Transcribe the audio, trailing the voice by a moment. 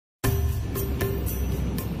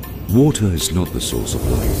Water is not the source of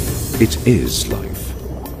life, it is life.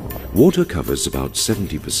 Water covers about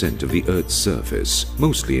 70% of the Earth's surface,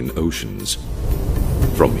 mostly in oceans.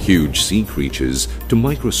 From huge sea creatures to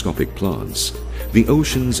microscopic plants, the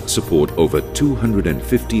oceans support over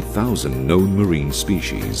 250,000 known marine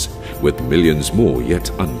species, with millions more yet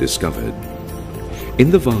undiscovered.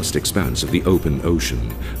 In the vast expanse of the open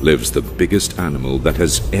ocean lives the biggest animal that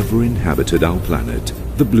has ever inhabited our planet,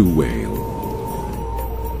 the blue whale.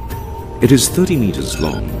 It is 30 meters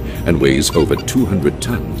long and weighs over 200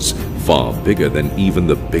 tons, far bigger than even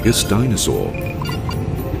the biggest dinosaur.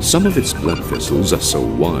 Some of its blood vessels are so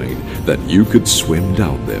wide that you could swim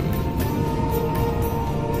down them.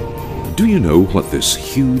 Do you know what this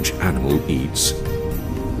huge animal eats?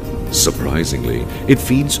 Surprisingly, it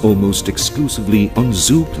feeds almost exclusively on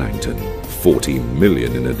zooplankton, 40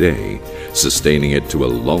 million in a day, sustaining it to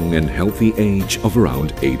a long and healthy age of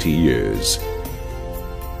around 80 years.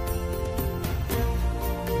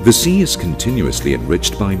 The sea is continuously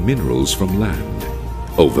enriched by minerals from land.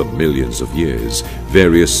 Over millions of years,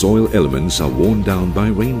 various soil elements are worn down by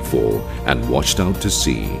rainfall and washed out to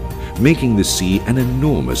sea, making the sea an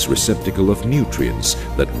enormous receptacle of nutrients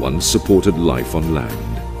that once supported life on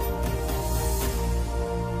land.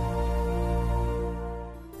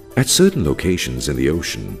 At certain locations in the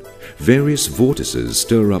ocean, various vortices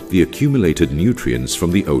stir up the accumulated nutrients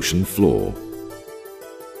from the ocean floor.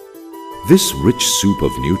 This rich soup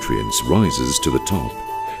of nutrients rises to the top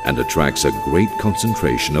and attracts a great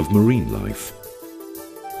concentration of marine life.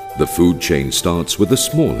 The food chain starts with the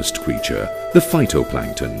smallest creature, the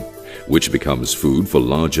phytoplankton, which becomes food for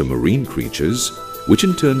larger marine creatures, which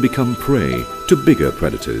in turn become prey to bigger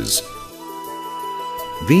predators.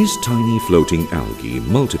 These tiny floating algae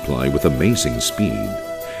multiply with amazing speed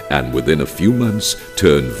and within a few months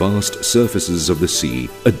turn vast surfaces of the sea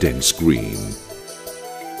a dense green.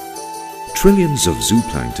 Trillions of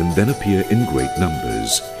zooplankton then appear in great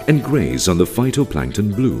numbers and graze on the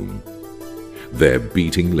phytoplankton bloom. Their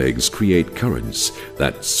beating legs create currents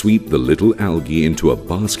that sweep the little algae into a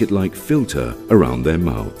basket-like filter around their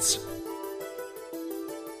mouths.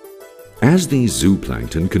 As these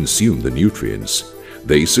zooplankton consume the nutrients,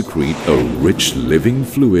 they secrete a rich living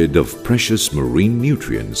fluid of precious marine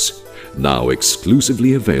nutrients, now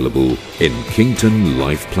exclusively available in Kington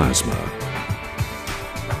Life Plasma.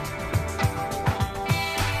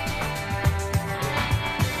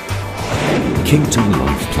 Kington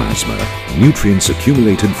Life Plasma, nutrients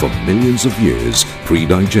accumulated for millions of years,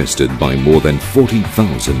 pre-digested by more than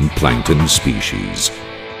 40,000 plankton species.